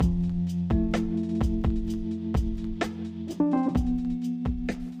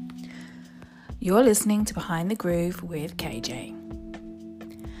You're listening to Behind the Groove with KayJay.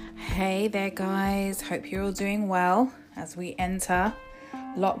 Hey there guys, hope you're all doing well as we enter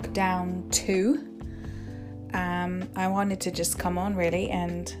lockdown 2. I wanted to just come on really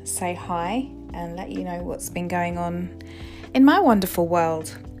and say hi and let you know what's been going on in my wonderful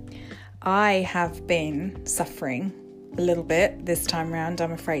world. I have been suffering a little bit this time round,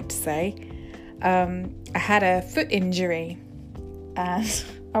 I'm afraid to say. I had a foot injury and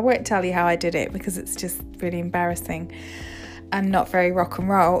I won't tell you how I did it because it's just really embarrassing and not very rock and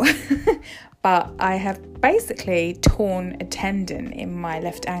roll. But I have basically torn a tendon in my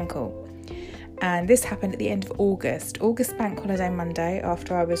left ankle. And this happened at the end of August Bank Holiday Monday,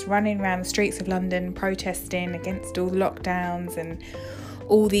 after I was running around the streets of London protesting against all the lockdowns and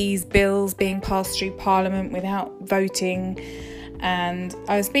all these bills being passed through Parliament without voting. And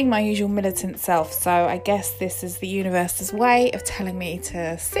I was being my usual militant self, so I guess this is the universe's way of telling me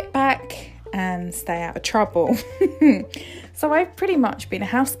to sit back and stay out of trouble. So I've pretty much been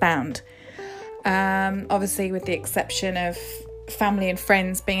housebound, obviously with the exception of family and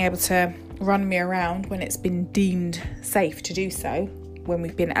friends being able to run me around when it's been deemed safe to do so, when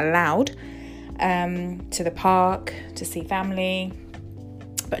we've been allowed to the park to see family.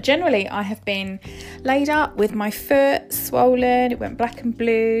 But generally, I have been laid up with my foot swollen. It went black and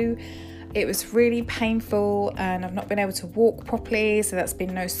blue. It was really painful and I've not been able to walk properly. So that's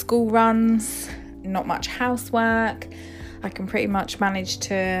been no school runs, not much housework. I can pretty much manage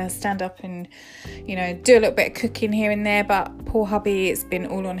to stand up and, do a little bit of cooking here and there. But poor hubby, it's been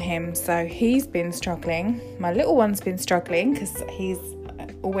all on him. So he's been struggling. My little one's been struggling because he's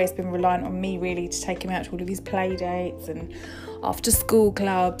always been reliant on me really to take him out to all of his play dates and after school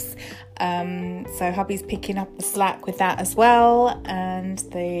clubs. So hubby's picking up the slack with that as well, and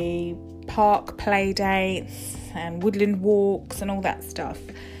the park play dates and woodland walks and all that stuff.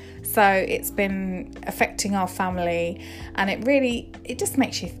 So it's been affecting our family, and it just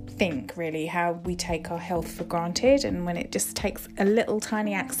makes you think really how we take our health for granted, and when it just takes a little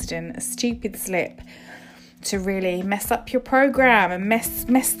tiny accident, a stupid slip, to really mess up your program and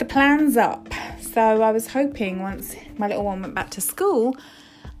mess the plans up. So I was hoping once my little one went back to school,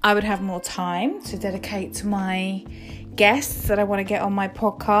 I would have more time to dedicate to my guests that I want to get on my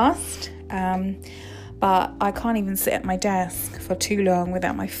podcast. But I can't even sit at my desk for too long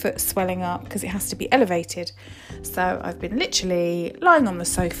without my foot swelling up because it has to be elevated. So I've been literally lying on the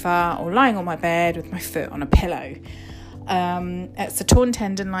sofa or lying on my bed with my foot on a pillow. It's a torn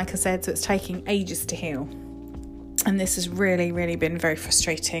tendon, like I said, so it's taking ages to heal. And this has really, really been very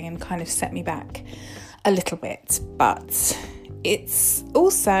frustrating and kind of set me back a little bit. But it's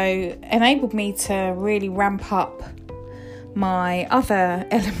also enabled me to really ramp up my other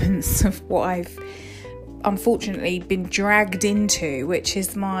elements of what I've unfortunately been dragged into, which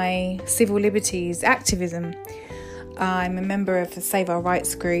is my civil liberties activism. I'm a member of the Save Our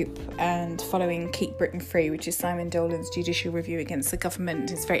Rights group and following Keep Britain Free, which is Simon Dolan's judicial review against the government.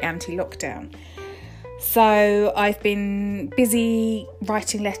 It's very anti-lockdown. So I've been busy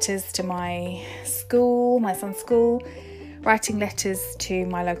writing letters to my son's school, writing letters to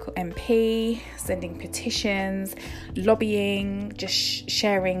my local MP, sending petitions, lobbying, just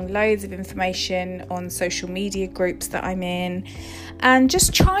sharing loads of information on social media groups that I'm in, and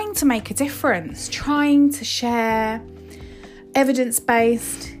just trying to make a difference, trying to share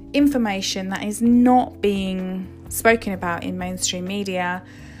evidence-based information that is not being spoken about in mainstream media,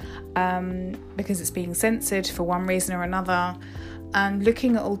 because it's being censored for one reason or another, and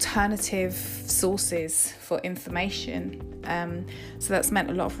looking at alternative sources for information. So that's meant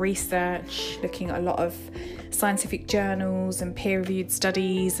a lot of research, looking at a lot of scientific journals and peer-reviewed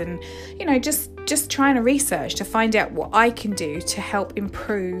studies, and just trying to research to find out what I can do to help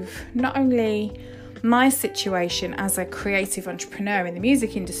improve not only my situation as a creative entrepreneur in the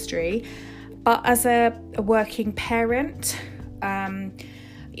music industry, but as a working parent.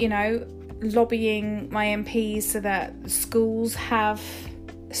 Lobbying my MPs so that schools have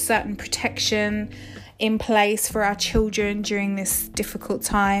certain protection in place for our children during this difficult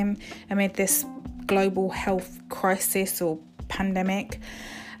time amid this global health crisis or pandemic,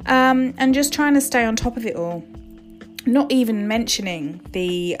 and just trying to stay on top of it all. Not even mentioning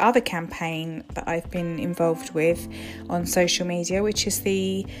the other campaign that I've been involved with on social media, which is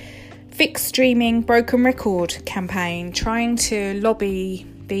the Fix Streaming Broken Record campaign, trying to lobby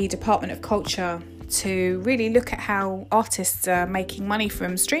the Department of Culture to really look at how artists are making money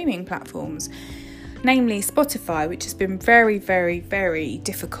from streaming platforms, namely Spotify, which has been very, very, very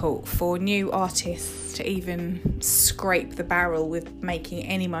difficult for new artists to even scrape the barrel with making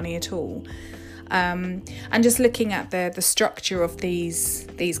any money at all. and just looking at the structure of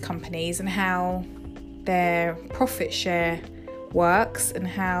these companies and how their profit share works and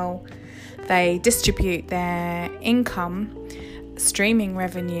how they distribute their income, streaming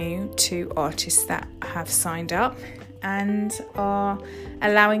revenue, to artists that have signed up and are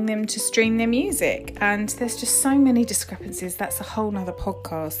allowing them to stream their music. And there's just so many discrepancies. That's a whole nother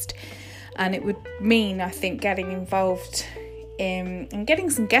podcast, and it would mean, I think, getting involved in and getting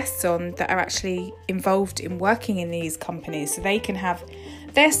some guests on that are actually involved in working in these companies, so they can have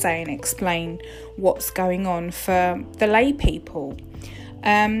their say and explain what's going on for the lay people.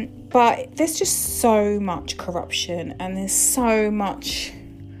 But there's just so much corruption, and there's so much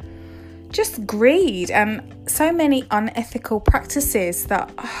just greed and so many unethical practices that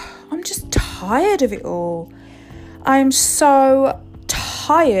I'm just tired of it all. I'm so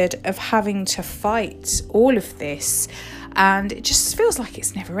tired of having to fight all of this, and it just feels like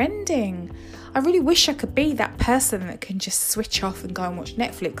it's never ending. I really wish I could be that person that can just switch off and go and watch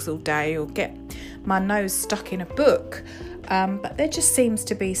Netflix all day or get my nose stuck in a book. But there just seems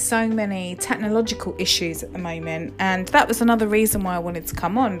to be so many technological issues at the moment. And that was another reason why I wanted to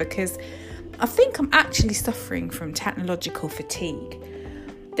come on, because I think I'm actually suffering from technological fatigue.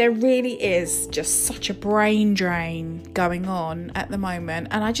 There really is just such a brain drain going on at the moment.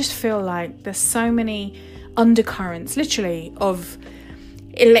 And I just feel like there's so many undercurrents, literally, of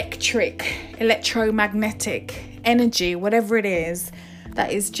electromagnetic energy, whatever it is,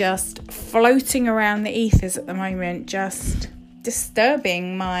 that is just floating around the ethers at the moment, just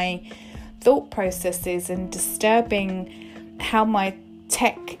disturbing my thought processes and disturbing how my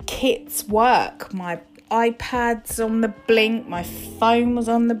tech kits work. My iPad's on the blink, my phone was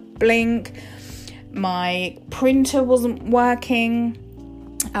on the blink, my printer wasn't working,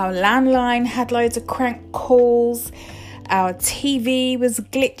 our landline had loads of crank calls, our TV was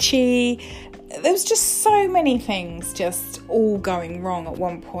glitchy. There was just so many things just all going wrong at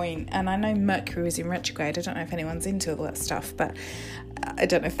one point. And I know Mercury was in retrograde. I don't know if anyone's into all that stuff, but I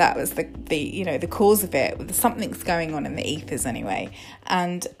don't know if that was the cause of it. Something's going on in the ethers anyway.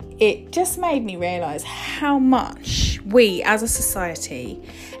 And it just made me realise how much we as a society,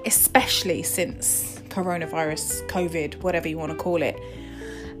 especially since coronavirus, COVID, whatever you want to call it,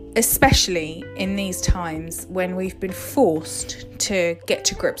 especially in these times when we've been forced to get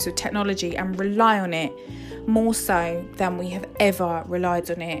to grips with technology and rely on it more so than we have ever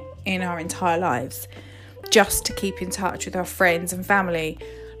relied on it in our entire lives, just to keep in touch with our friends and family.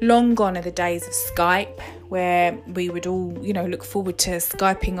 Long gone are the days of Skype, where we would all, look forward to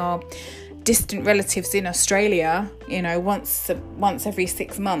Skyping our distant relatives in Australia, once every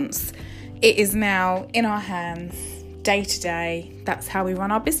 6 months. It is now in our hands, day to day. That's how we run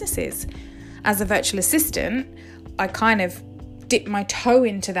our businesses. As a virtual assistant, I kind of dipped my toe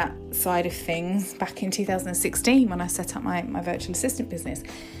into that side of things back in 2016 when I set up my virtual assistant business,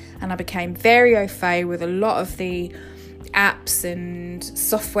 and I became very au fait with a lot of the apps and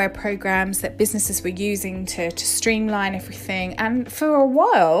software programs that businesses were using to streamline everything. And for a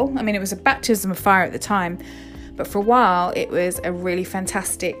while, it was a baptism of fire at the time, but for a while it was a really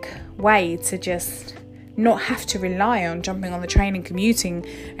fantastic way to just not have to rely on jumping on the train and commuting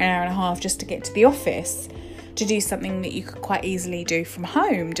an hour and a half just to get to the office, to do something that you could quite easily do from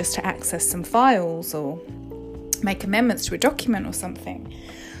home, just to access some files or make amendments to a document or something.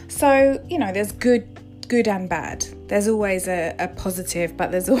 So, there's good and bad. There's always a positive,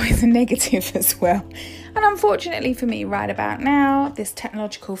 but there's always a negative as well. And unfortunately for me right about now, this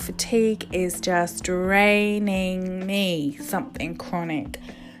technological fatigue is just draining me, something chronic.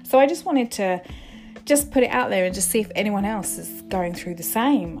 So I just wanted to just put it out there and just see if anyone else is going through the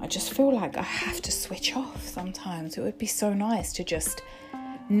same. I just feel like I have to switch off sometimes. It would be so nice to just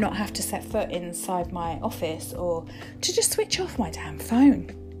not have to set foot inside my office, or to just switch off my damn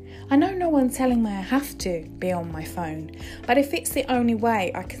phone. I know no one's telling me I have to be on my phone, but if it's the only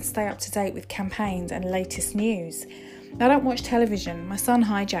way I can stay up to date with campaigns and latest news. I don't watch television. My son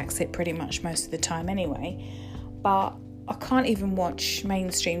hijacks it pretty much most of the time anyway, but I can't even watch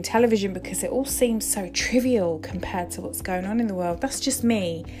mainstream television because it all seems so trivial compared to what's going on in the world. That's just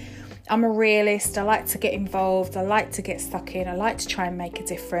me. I'm a realist. I like to get involved. I like to get stuck in. I like to try and make a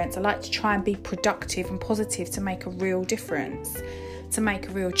difference. I like to try and be productive and positive to make a real difference, to make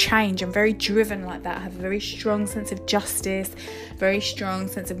a real change. I'm very driven like that. I have a very strong sense of justice, very strong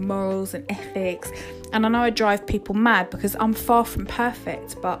sense of morals and ethics. And I know I drive people mad because I'm far from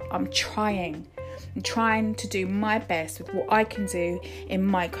perfect, but I'm trying to do my best with what I can do in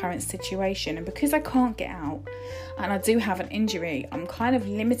my current situation. And because I can't get out and I do have an injury, I'm kind of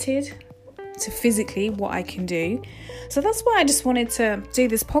limited to physically what I can do. So that's why I just wanted to do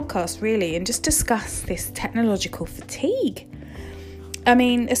this podcast really and just discuss this technological fatigue. I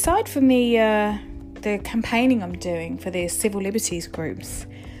mean, aside from the campaigning I'm doing for the civil liberties groups,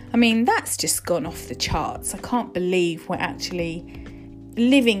 I mean, that's just gone off the charts. I can't believe we're actually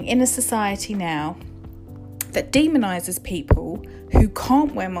living in a society now that demonises people who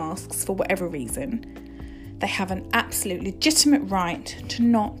can't wear masks for whatever reason. They have an absolute legitimate right to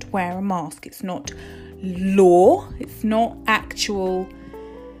not wear a mask. It's not law. It's not actual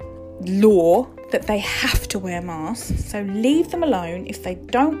law that they have to wear masks. So leave them alone. If they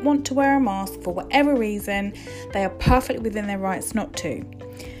don't want to wear a mask for whatever reason, they are perfectly within their rights not to.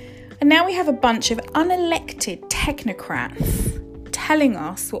 And now we have a bunch of unelected technocrats telling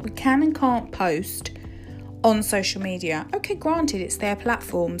us what we can and can't post on social media. Okay, granted, it's their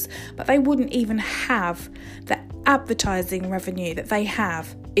platforms, but they wouldn't even have the advertising revenue that they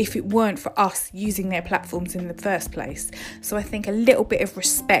have if it weren't for us using their platforms in the first place. So I think a little bit of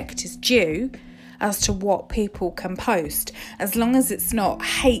respect is due as to what people can post, as long as it's not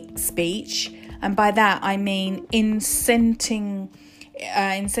hate speech. And by that I mean incentivizing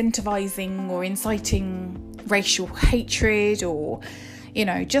or inciting racial hatred, or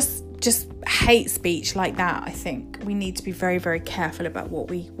just hate speech like that. I think we need to be very, very careful about what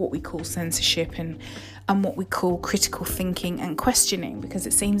we call censorship and what we call critical thinking and questioning, because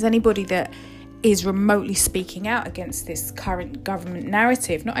it seems anybody that is remotely speaking out against this current government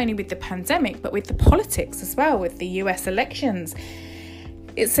narrative, not only with the pandemic but with the politics as well, with the US elections,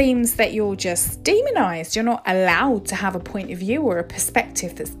 it seems that you're just demonized. You're not allowed to have a point of view or a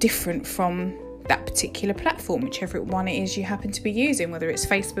perspective that's different from that particular platform, whichever one it is you happen to be using, whether it's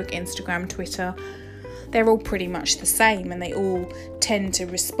Facebook, Instagram, Twitter. They're all pretty much the same, and they all tend to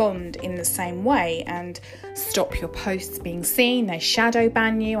respond in the same way and stop your posts being seen. They shadow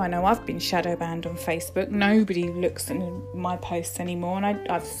ban you. I know I've been shadow banned on Facebook. Nobody looks at my posts anymore, and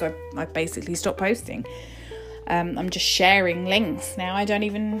I've basically stopped posting. I'm just sharing links now. I don't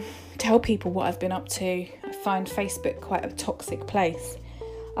even tell people what I've been up to. I find Facebook quite a toxic place,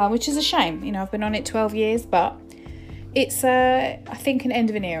 which is a shame. I've been on it 12 years, but it's, I think, an end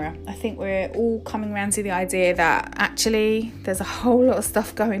of an era. I think we're all coming around to the idea that actually there's a whole lot of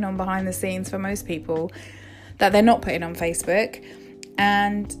stuff going on behind the scenes for most people that they're not putting on Facebook.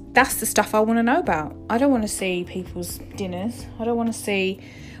 And that's the stuff I want to know about. I don't want to see people's dinners. I don't want to see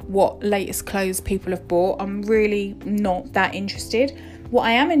what latest clothes people have bought. I'm really not that interested. What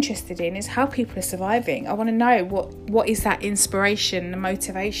I am interested in is how people are surviving. I want to know what is that inspiration, the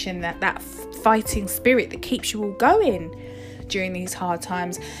motivation, that fighting spirit that keeps you all going during these hard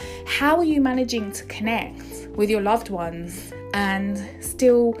times. How are you managing to connect with your loved ones and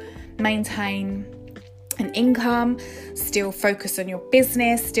still maintain an income, still focus on your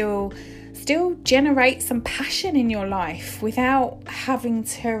business, still generate some passion in your life without having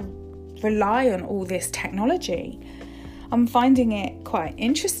to rely on all this technology? I'm finding it quite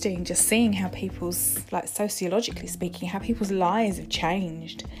interesting just seeing how sociologically speaking, how people's lives have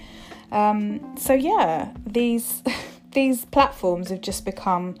changed. These platforms have just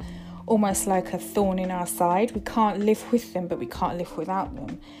become almost like a thorn in our side. We can't live with them, but we can't live without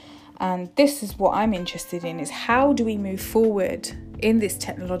them. And this is what I'm interested in, is how do we move forward in this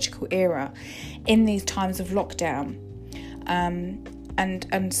technological era, in these times of lockdown,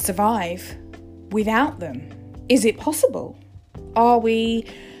 and survive without them? Is it possible? Are we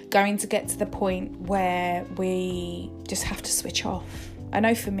going to get to the point where we just have to switch off? I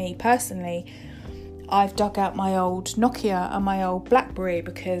know for me personally, I've dug out my old Nokia and my old BlackBerry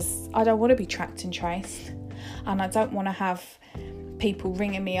because I don't want to be tracked and traced, and I don't want to have people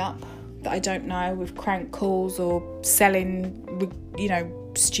ringing me up that I don't know with crank calls or selling,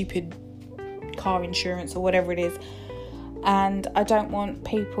 stupid car insurance or whatever it is. And I don't want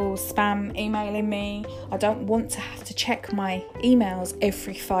people spam emailing me. I don't want to have to check my emails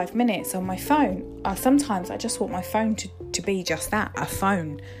every 5 minutes on my phone. Sometimes I just want my phone to be just that, a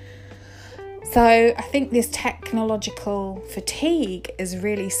phone. So I think this technological fatigue is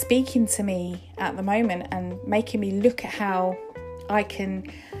really speaking to me at the moment and making me look at how I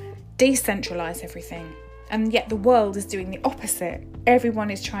can decentralize everything. And yet the world is doing the opposite. Everyone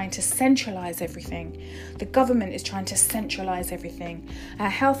is trying to centralise everything. The government is trying to centralise everything. Our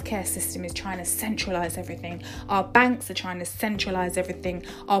healthcare system is trying to centralise everything. Our banks are trying to centralise everything.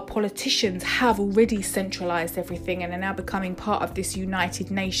 Our politicians have already centralised everything and are now becoming part of this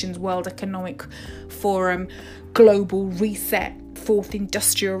United Nations World Economic Forum global reset, fourth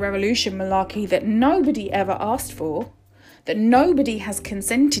industrial revolution malarkey that nobody ever asked for, that nobody has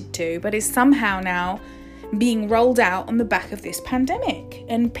consented to, but is somehow now being rolled out on the back of this pandemic.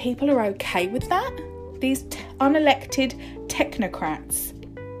 And people are okay with that. These unelected technocrats,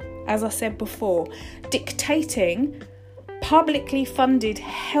 as I said before, dictating publicly funded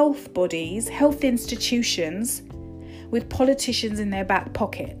health bodies, health institutions, with politicians in their back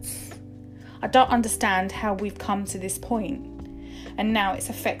pockets. I don't understand how we've come to this point. And now it's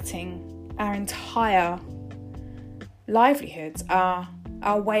affecting our entire livelihoods, our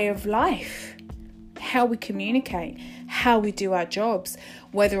way of life, how we communicate, how we do our jobs,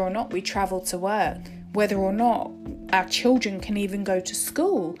 whether or not we travel to work, whether or not our children can even go to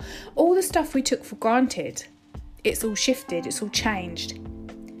school. All the stuff we took for granted, it's all shifted, it's all changed.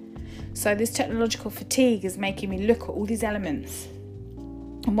 So this technological fatigue is making me look at all these elements.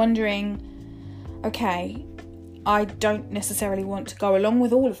 I'm wondering, okay, I don't necessarily want to go along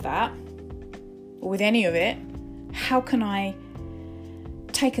with all of that, or with any of it. How can I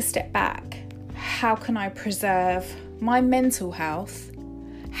take a step back? How can I preserve my mental health?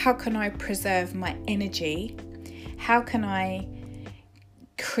 How can I preserve my energy? How can I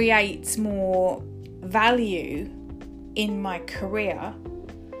create more value in my career?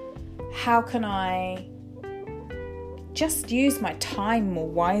 How can I just use my time more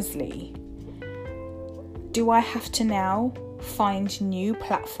wisely? Do I have to now find new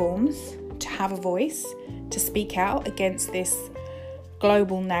platforms to have a voice, to speak out against this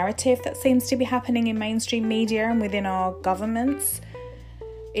global narrative that seems to be happening in mainstream media and within our governments?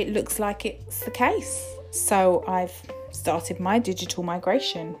 It looks like it's the case. So I've started my digital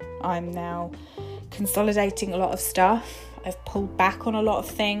migration. I'm now consolidating a lot of stuff. I've pulled back on a lot of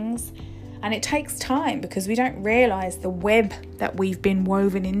things. And it takes time because we don't realise the web that we've been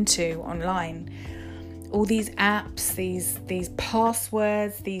woven into online. All these apps, these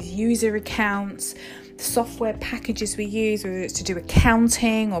passwords, these user accounts, software packages we use, whether it's to do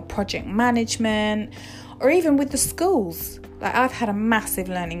accounting or project management, or even with the schools. Like, I've had a massive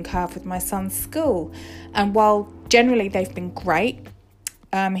learning curve with my son's school. And while generally they've been great,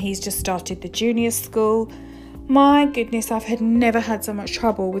 he's just started the junior school. My goodness, I've never had so much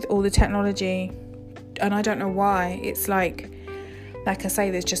trouble with all the technology. And I don't know why. It's like I say,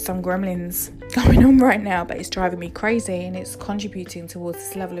 there's just some gremlins going on right now, but it's driving me crazy, and it's contributing towards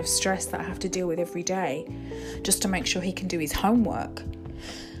this level of stress that I have to deal with every day just to make sure he can do his homework.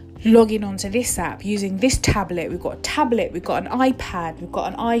 Logging onto this app, using this tablet. We've got a tablet, we've got an iPad, we've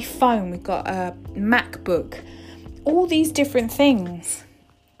got an iPhone, we've got a MacBook. All these different things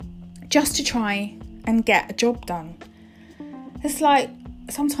just to try and get a job done. It's like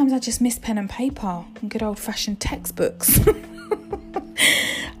sometimes I just miss pen and paper and good old-fashioned textbooks.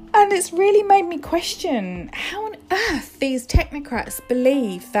 And it's really made me question how on earth these technocrats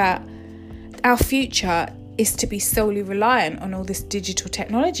believe that our future is to be solely reliant on all this digital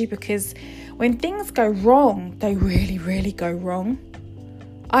technology, because when things go wrong, they really, really go wrong.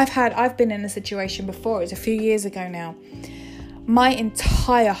 I've been in a situation before. It was a few years ago now. My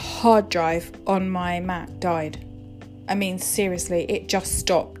entire hard drive on my Mac died. I mean, seriously, it just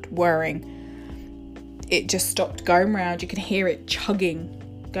stopped whirring. It just stopped going round. You could hear it chugging,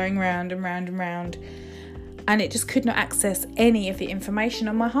 going round and round and round. And it just could not access any of the information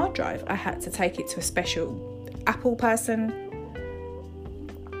on my hard drive. I had to take it to a special Apple person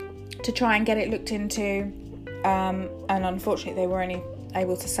to try and get it looked into. And unfortunately, they were only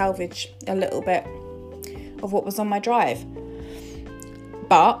able to salvage a little bit of what was on my drive.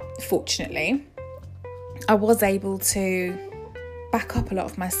 But fortunately, I was able to back up a lot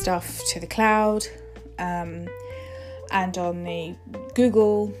of my stuff to the cloud, and on the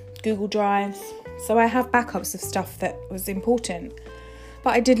Google Drives. So I have backups of stuff that was important.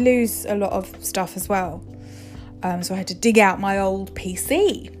 But I did lose a lot of stuff as well. So I had to dig out my old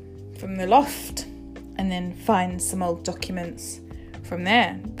PC from the loft and then find some old documents from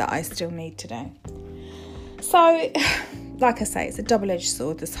there that I still need today. So, like I say, it's a double-edged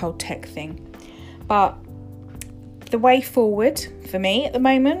sword, this whole tech thing. But the way forward for me at the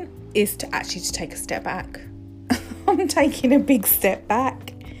moment is to take a step back. I'm taking a big step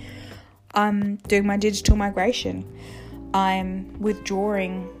back. I'm doing my digital migration. I'm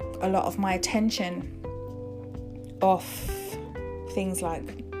withdrawing a lot of my attention off things like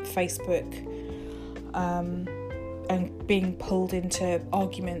Facebook, and being pulled into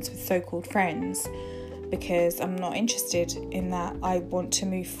arguments with so-called friends, because I'm not interested in that. I want to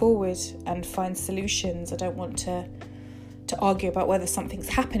move forward and find solutions. I don't want to argue about whether something's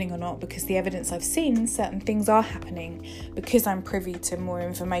happening or not, because the evidence I've seen, certain things are happening, because I'm privy to more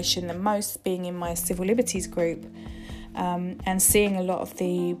information than most, being in my civil liberties group, and seeing a lot of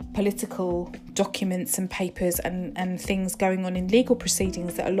the political documents and papers and things going on in legal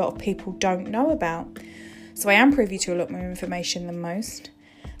proceedings that a lot of people don't know about. So I am privy to a lot more information than most.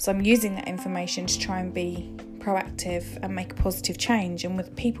 So I'm using that information to try and be proactive and make a positive change. And when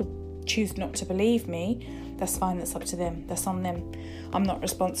people choose not to believe me, that's fine, that's up to them, that's on them. I'm not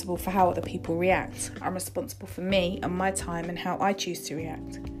responsible for how other people react. I'm responsible for me and my time and how I choose to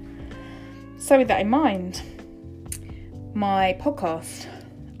react. So with that in mind, my podcast,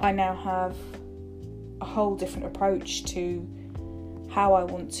 I now have a whole different approach to how I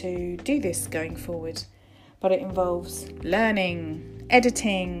want to do this going forward. But it involves learning,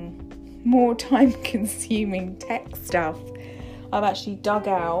 editing, more time-consuming tech stuff. I've actually dug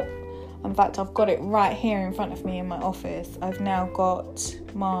out, in fact, I've got it right here in front of me in my office. I've now got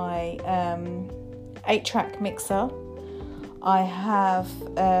my 8-track mixer. I have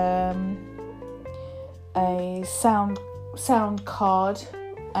a sound card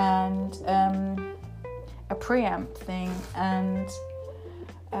and a preamp thing and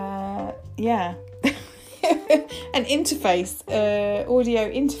an interface, audio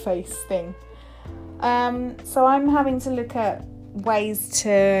interface thing. So I'm having to look at ways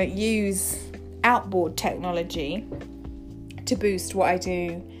to use outboard technology to boost what I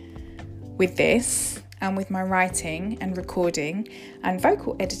do with this and with my writing and recording and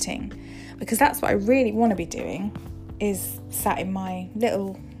vocal editing, because that's what I really want to be doing, is sat in my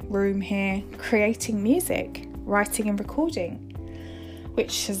little room here creating music, writing and recording,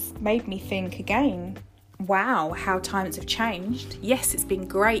 which has made me think again, wow, how times have changed. Yes, it's been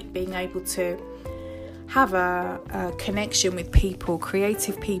great being able to have a connection with people,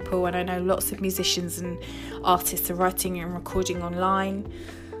 creative people, and I know lots of musicians and artists are writing and recording online.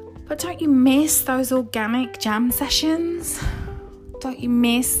 But don't you miss those organic jam sessions? Don't you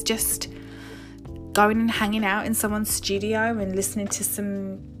miss just going and hanging out in someone's studio and listening to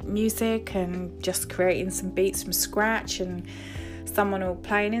some music and just creating some beats from scratch, and someone will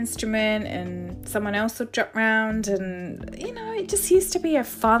play an instrument and someone else will drop round, and it just used to be a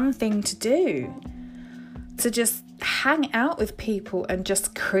fun thing to do, to just hang out with people and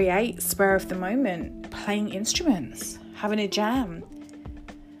just create spur of the moment, playing instruments, having a jam.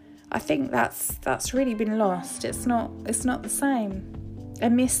 I think that's really been lost. It's not the same. I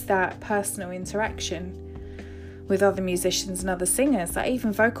miss that personal interaction with other musicians and other singers, like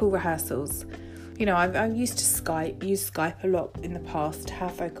even vocal rehearsals. I used to use Skype a lot in the past to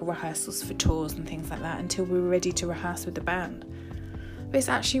have vocal rehearsals for tours and things like that until we were ready to rehearse with the band. But it's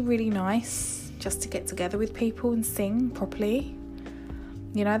actually really nice just to get together with people and sing properly.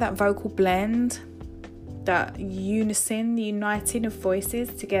 That vocal blend, that unison, the uniting of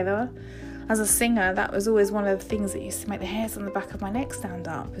voices together. As a singer, that was always one of the things that used to make the hairs on the back of my neck stand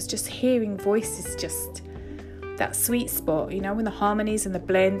up, was just hearing voices, just that sweet spot, when the harmonies and the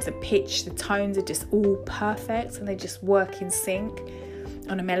blends, the pitch, the tones are just all perfect and they just work in sync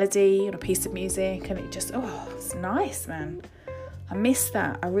on a melody, on a piece of music, and it just, it's nice, man. I miss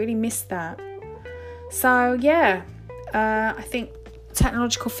that. I really miss that. So yeah, I think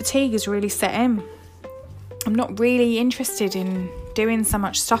technological fatigue has really set in. I'm not really interested in doing so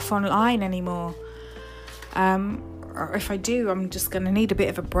much stuff online anymore. Or if I do, I'm just going to need a bit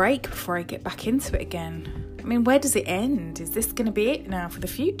of a break before I get back into it again. I mean, where does it end? Is this going to be it now for the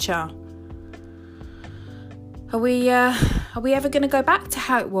future? Are we ever going to go back to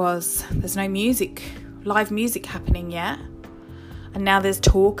how it was? There's no live music happening yet. And now there's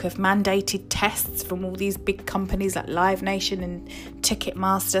talk of mandated tests from all these big companies like Live Nation and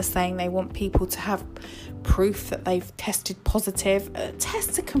Ticketmaster, saying they want people to have proof that they've tested positive.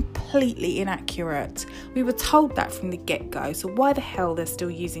 Tests are completely inaccurate. We were told that from the get-go. So why the hell they're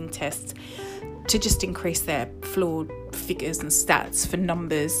still using tests to just increase their flawed figures and stats for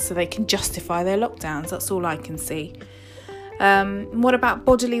numbers so they can justify their lockdowns? That's all I can see. What about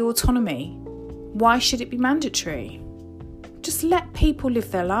bodily autonomy? Why should it be mandatory? Just let people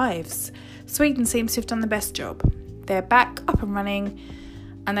live their lives. Sweden seems to have done the best job. They're back up and running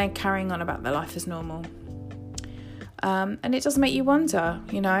and they're carrying on about their life as normal. And it does make you wonder,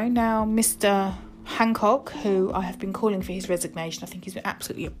 now Mr. Hancock, who I have been calling for his resignation, I think he's been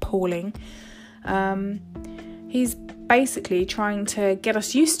absolutely appalling. He's basically trying to get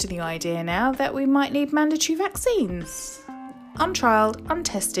us used to the idea now that we might need mandatory vaccines. Untrialled,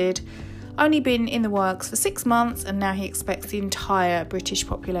 untested, only been in the works for 6 months, and now he expects the entire British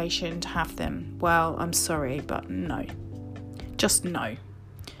population to have them. Well, I'm sorry, but no. Just no.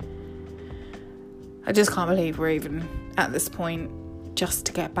 I just can't believe we're even at this point just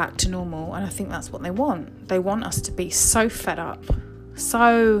to get back to normal, and I think that's what they want. They want us to be so fed up,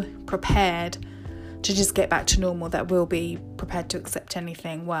 so prepared to just get back to normal that we'll be prepared to accept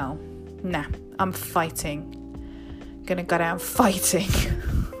anything. Well, nah, I'm fighting. Gonna go down fighting.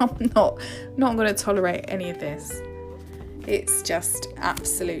 I'm not going to tolerate any of this. It's just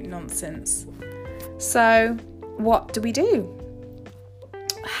absolute nonsense. So what do?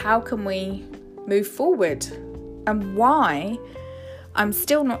 How can we move forward? And why I'm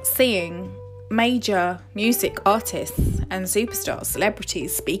still not seeing major music artists and superstars,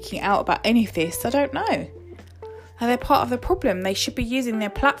 celebrities speaking out about any of this, I don't know. And they're part of the problem. They should be using their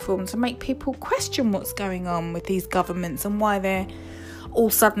platform to make people question what's going on with these governments and why they're all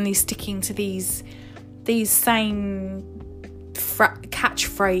suddenly sticking to these same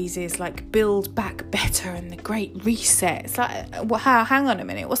catchphrases like build back better and the great reset. It's like, hang on a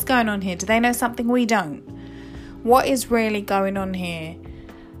minute, what's going on here? Do they know something we don't? What is really going on here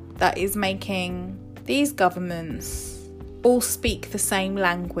that is making these governments all speak the same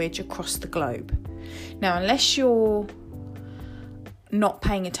language across the globe? Now, unless you're not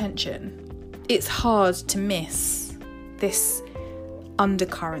paying attention, it's hard to miss this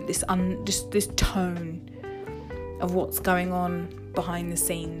undercurrent, this tone of what's going on behind the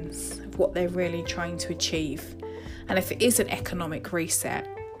scenes, of what they're really trying to achieve. And if it is an economic reset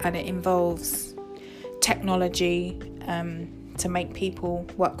and it involves technology to make people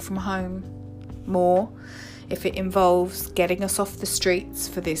work from home more, if it involves getting us off the streets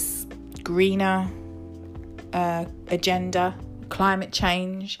for this greener agenda, climate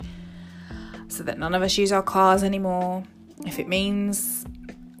change, so that none of us use our cars anymore, if it means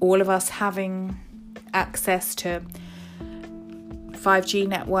all of us having access to 5G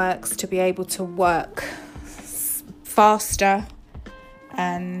networks to be able to work faster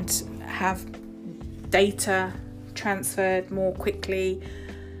and have data transferred more quickly.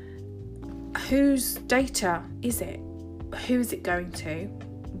 Whose data is it? Who is it going to?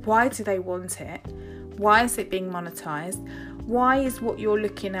 Why do they want it? Why is it being monetized? Why is what you're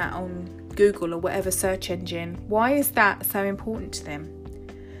looking at on Google or whatever search engine, why is that so important to them?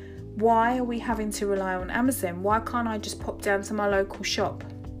 Why are we having to rely on Amazon? Why can't I just pop down to my local shop?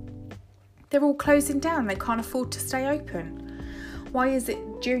 They're all closing down. They can't afford to stay open. Why is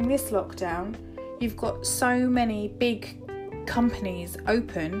it during this lockdown you've got so many big companies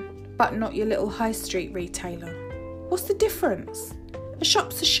open but not your little high street retailer? What's the difference? A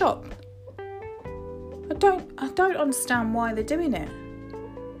shop's a shop. I don't understand why they're doing it.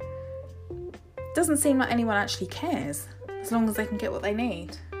 It doesn't seem like anyone actually cares, as long as they can get what they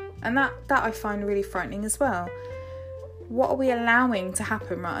need. And that I find really frightening as well. What are we allowing to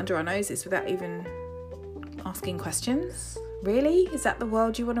happen right under our noses without even asking questions? Really? Is that the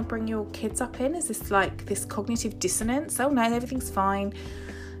world you want to bring your kids up in? Is this like this cognitive dissonance? Oh no, everything's fine.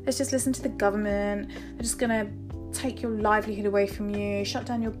 Let's just listen to the government. They're just going to take your livelihood away from you, shut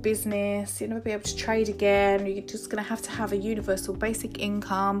down your business, you'll never be able to trade again, you're just going to have a universal basic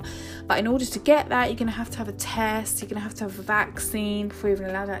income, but in order to get that you're going to have a test, you're going to have a vaccine before you're even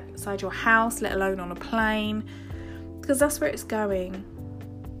allowed outside your house, let alone on a plane, because that's where it's going.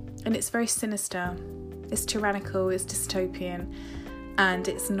 And it's very sinister, it's tyrannical, it's dystopian, and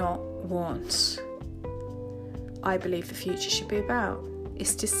it's not what I believe the future should be about.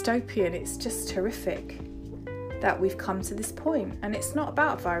 It's dystopian, it's just horrific that we've come to this point, and it's not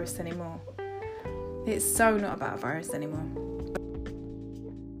about a virus anymore. It's so not about a virus anymore.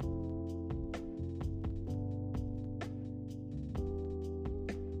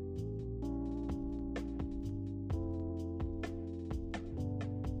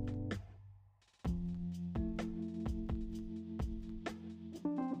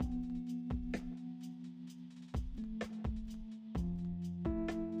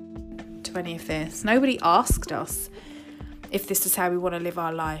 Any of this. Nobody asked us if this is how we want to live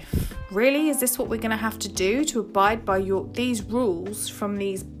our life. Really? Is this what we're going to have to do to abide by these rules from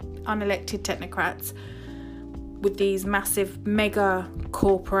these unelected technocrats with these massive mega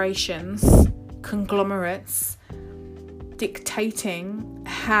corporations, conglomerates, dictating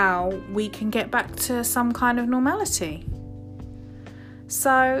how we can get back to some kind of normality?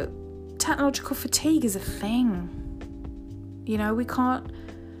 So technological fatigue is a thing. You know, we can't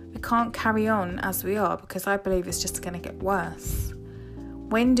carry on as we are, because I believe it's just going to get worse.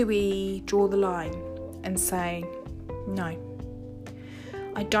 When do we draw the line and say, no,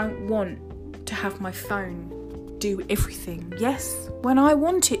 I don't want to have my phone do everything? Yes, when I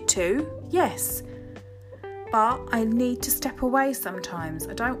want it to, yes, but I need to step away sometimes.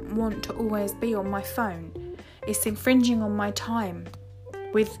 I don't want to always be on my phone. It's infringing on my time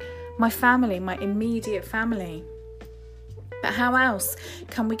with my family, my immediate family. But how else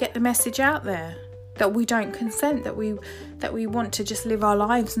can we get the message out there that we don't consent, that we want to just live our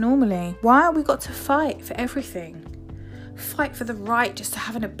lives normally? Why have we got to fight for everything? Fight for the right just to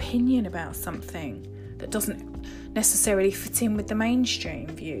have an opinion about something. that doesn't necessarily fit in with the mainstream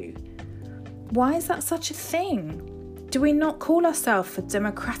view. Why is that such a thing? Do we not call ourselves a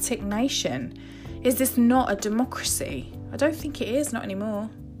democratic nation? Is this not a democracy? I don't think it is, not anymore.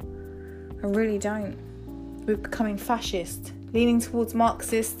 I really don't. We're becoming fascist, leaning towards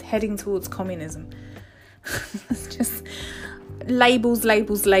Marxist, heading towards communism. It's just labels.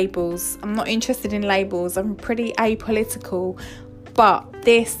 I'm not interested in labels. I'm pretty apolitical. But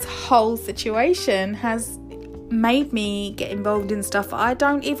this whole situation has made me get involved in stuff I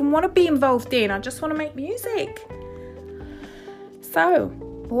don't even want to be involved in. I just want to make music. So,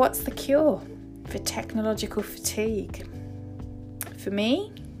 what's the cure for technological fatigue? For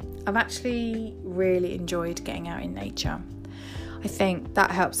me, I've actually really enjoyed getting out in nature. I think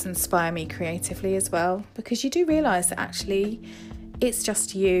that helps inspire me creatively as well, because you do realise that actually it's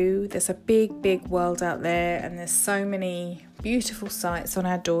just you. There's a big world out there, and there's so many beautiful sights on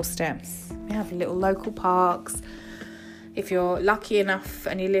our doorsteps. We have little local parks. If you're lucky enough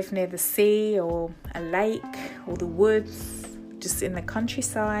and you live near the sea or a lake or the woods, just in the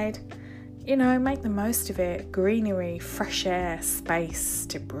countryside, you know, make the most of it. Greenery, fresh air, space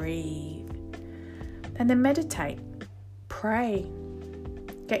to breathe. And then meditate, pray,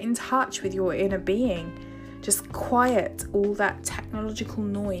 get in touch with your inner being. Just quiet all that technological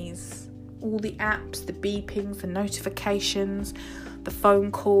noise, all the apps, the beepings, the notifications, the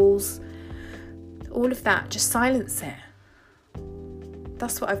phone calls, all of that. Just silence it.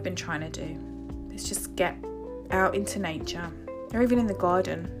 That's what I've been trying to do. Is just get out into nature, or even in the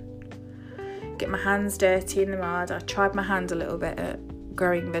garden. Get my hands dirty in the mud. I tried my hand a little bit at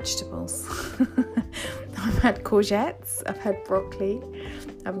growing vegetables. I've had courgettes, I've had broccoli,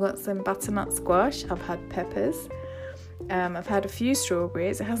 I've got some butternut squash, I've had peppers, I've had a few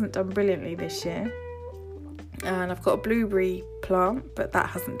strawberries. It hasn't done brilliantly this year. And I've got a blueberry plant, but that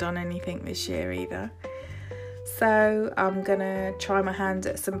hasn't done anything this year either. So I'm going to try my hand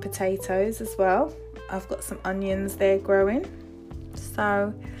at some potatoes as well. I've got some onions there growing.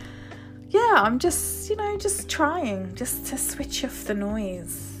 So yeah, I'm just trying just to switch off the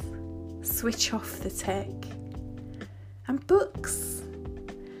noise, switch off the tech. And books.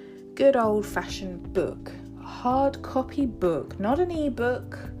 Good old-fashioned book. A hard copy book, not an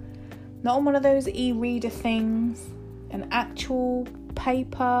e-book, not on one of those e-reader things. An actual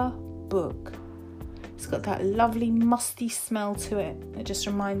paper book. It's got that lovely musty smell to it. It just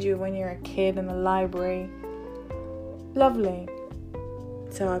reminds you of when you're a kid in the library. Lovely.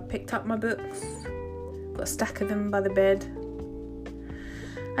 So I picked up my books, got a stack of them by the bed,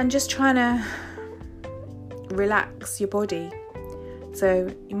 and just trying to relax your body.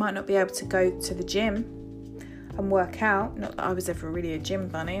 So you might not be able to go to the gym and work out. Not that I was ever really a gym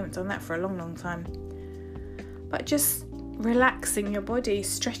bunny. I haven't done that for a long time. But just relaxing your body,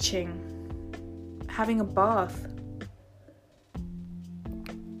 stretching, having a bath.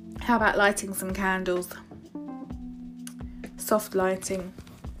 How about lighting some candles? Soft lighting.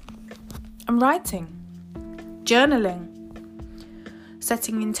 And writing. Journaling.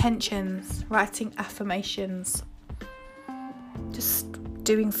 Setting intentions. Writing affirmations. Just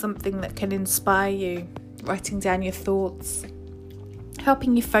doing something that can inspire you. Writing down your thoughts.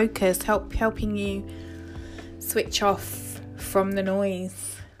 Helping you focus. Helping you switch off from the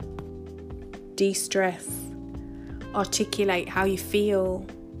noise. De-stress. Articulate how you feel.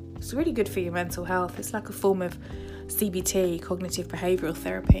 It's really good for your mental health. It's like a form of CBT, cognitive behavioural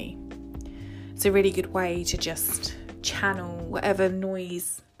therapy. It's a really good way to just channel whatever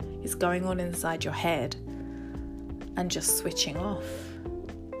noise is going on inside your head and just switching off.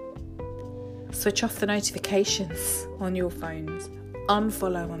 Switch off the notifications on your phones.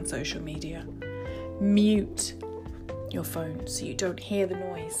 Unfollow on social media. Mute your phone so you don't hear the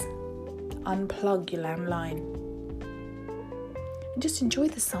noise. Unplug your landline. And just enjoy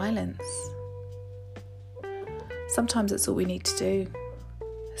the silence. Sometimes that's all we need to do.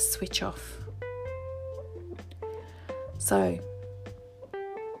 Switch off. So,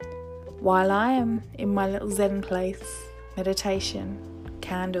 while I am in my little Zen place, meditation,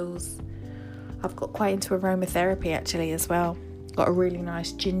 candles, I've got quite into aromatherapy actually as well. Got a really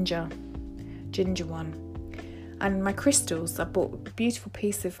nice ginger one. And my crystals, I bought a beautiful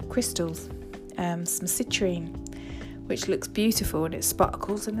piece of crystals, some citrine, which looks beautiful and it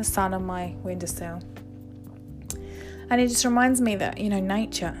sparkles in the sun on my windowsill. And it just reminds me that,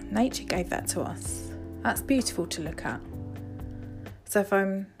 nature gave that to us. That's beautiful to look at. So if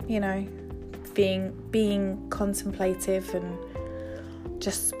I'm, being contemplative and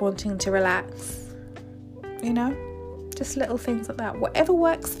just wanting to relax, just little things like that. Whatever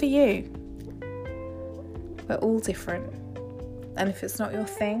works for you. We're all different. And if it's not your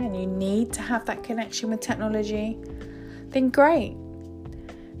thing and you need to have that connection with technology, then great.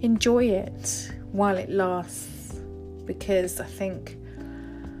 Enjoy it while it lasts, because I think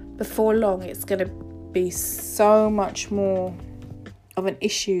before long it's going to be so much more of an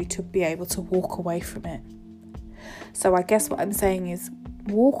issue to be able to walk away from it. So I guess what I'm saying is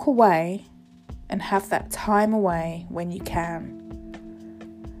walk away and have that time away when you can,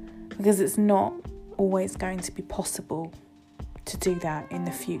 because it's not always going to be possible to do that in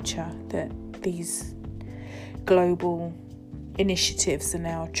the future, that these global initiatives are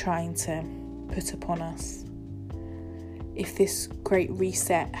now trying to put upon us. If this great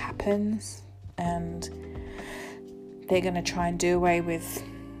reset happens and they're going to try and do away with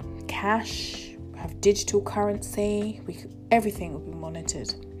cash, have digital currency, everything will be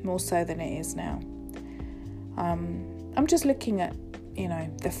monitored more so than it is now. I'm just looking at,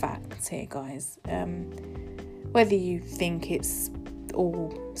 the facts here, guys. Whether you think it's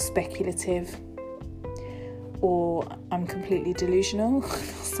all speculative or I'm completely delusional,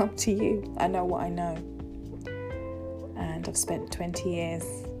 it's up to you. I know what I know. And I've spent 20 years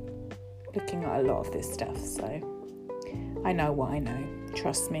looking at a lot of this stuff, so I know what I know.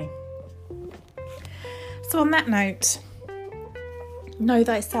 Trust me. So on that note, know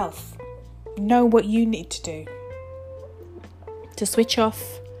thyself. Know what you need to do to switch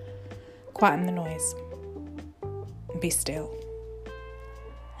off, quieten the noise, and be still.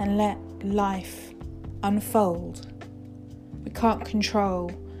 And let life unfold. We can't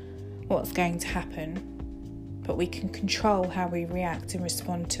control what's going to happen, but we can control how we react and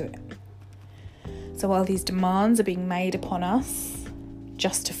respond to it. So while these demands are being made upon us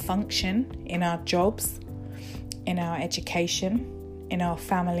just to function in our jobs, in our education, in our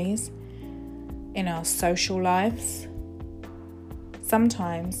families, in our social lives,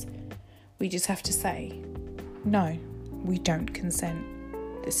 sometimes we just have to say, no, we don't consent.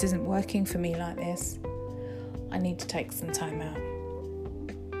 This isn't working for me like this. I need to take some time out.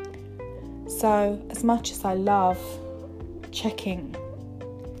 So, as much as I love checking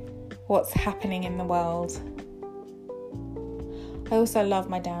what's happening in the world, I also love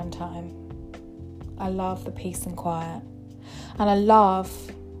my downtime. I love the peace and quiet. And I love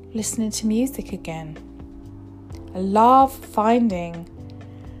listening to music again. I love finding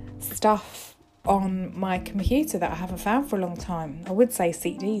stuff on my computer that I haven't found for a long time. I would say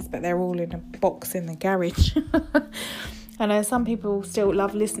CDs, but they're all in a box in the garage. I know some people still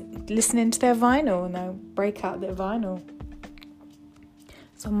love listening to their vinyl, and they'll break out their vinyl.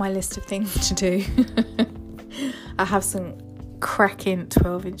 It's on my list of things to do. I have some cracking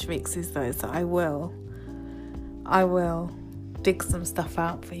 12-inch mixes though, so I will dig some stuff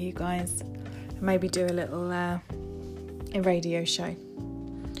out for you guys. Maybe do a little a radio show.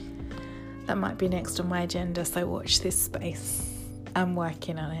 That might be next on my agenda, so watch this space. I'm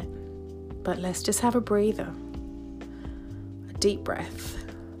working on it. But let's just have a breather, a deep breath,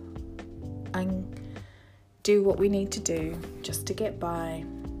 and do what we need to do just to get by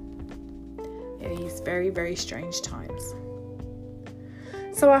in these very, very strange times.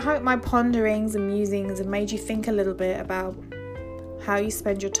 So I hope my ponderings and musings have made you think a little bit about how you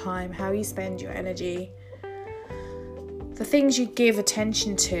spend your time, how you spend your energy, the things you give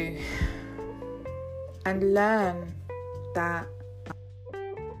attention to, and learn that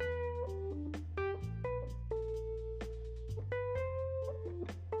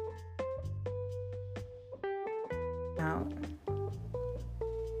out.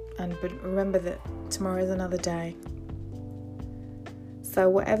 But remember that tomorrow is another day. So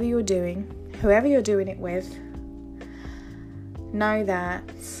whatever you're doing, whoever you're doing it with, know that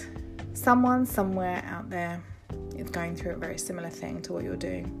someone somewhere out there is going through a very similar thing to what you're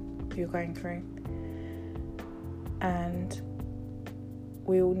going through. And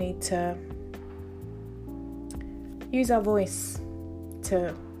we all need to use our voice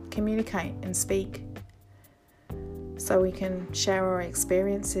to communicate and speak, so we can share our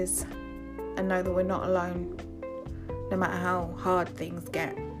experiences and know that we're not alone, no matter how hard things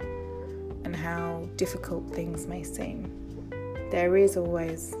get and how difficult things may seem. There is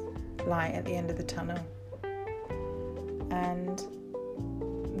always light at the end of the tunnel, and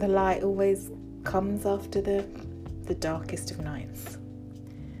the light always comes after the darkest of nights.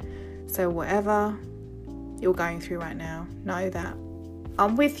 So whatever you're going through right now, know that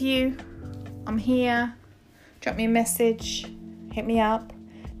I'm with you. I'm here. Drop me a message, hit me up.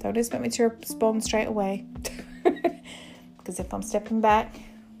 Don't expect me to respond straight away, because if I'm stepping back,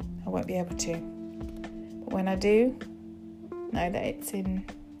 I won't be able to. But when I do, know that it's in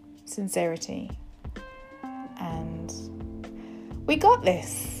sincerity, and we got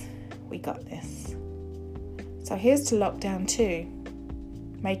this. So So here's to lockdown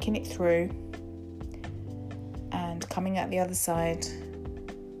 2, making it through and coming out the other side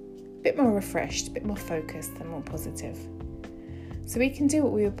a bit more refreshed, a bit more focused and more positive. So we can do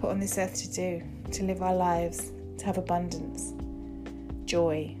what we were put on this earth to do, to live our lives, to have abundance,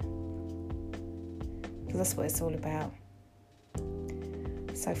 joy, because that's what it's all about.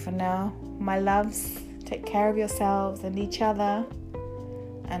 So for now, my loves, take care of yourselves and each other,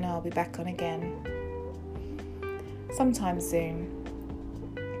 and I'll be back on again sometime soon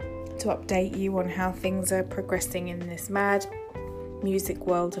to update you on how things are progressing in this mad music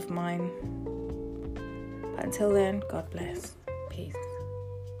world of mine. But until then, God bless. Peace.